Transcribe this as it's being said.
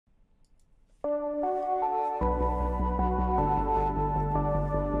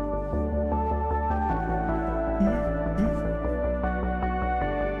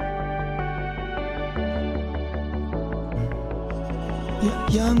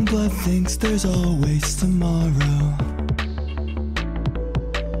Young blood thinks there's always tomorrow.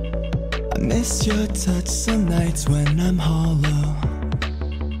 I miss your touch some nights when I'm hollow.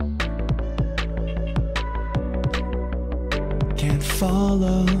 Can't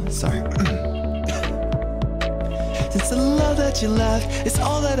follow, sorry. Since the love that you left is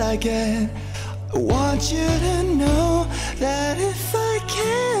all that I get, I want you to know that if I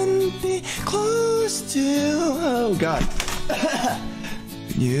can be close to you, oh God,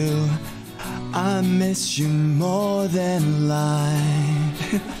 you, I miss you more than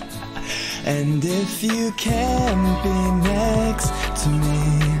life. And if you can't be next to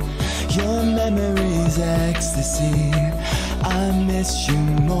me, your memory's ecstasy. I miss you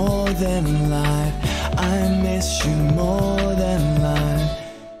more than life. I miss you more than life.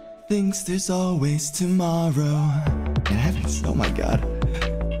 Thinks there's always tomorrow. In heavens, oh my God.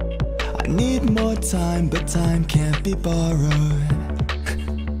 I need more time, but time can't be borrowed.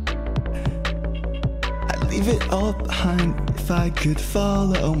 I'd leave it all behind if I could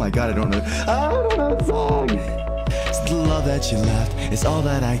follow. Oh my God, I don't know the song. So the love that you left is all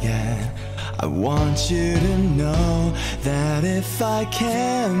that I get. I want you to know that if I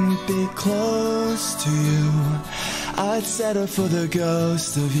can't be close to you, I'd settle for the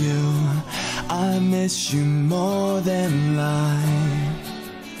ghost of you. I miss you more than life.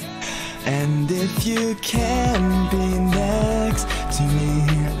 And if you can be next to me,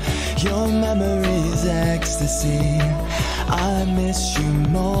 your memory's ecstasy. I miss you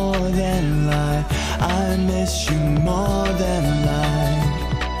more than life. I miss you more than life.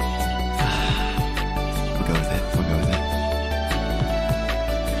 We'll go with it, we'll go with it.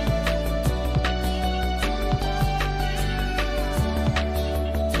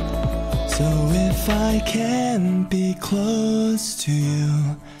 So if I can be close to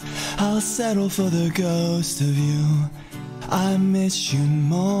you, I'll settle for the ghost of you. I miss you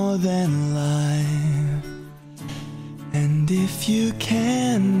more than life. And if you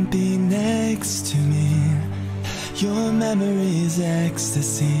can be next to me, your memory's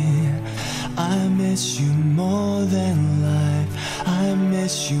ecstasy. I miss you more than life. I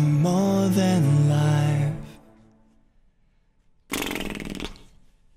miss you more than life.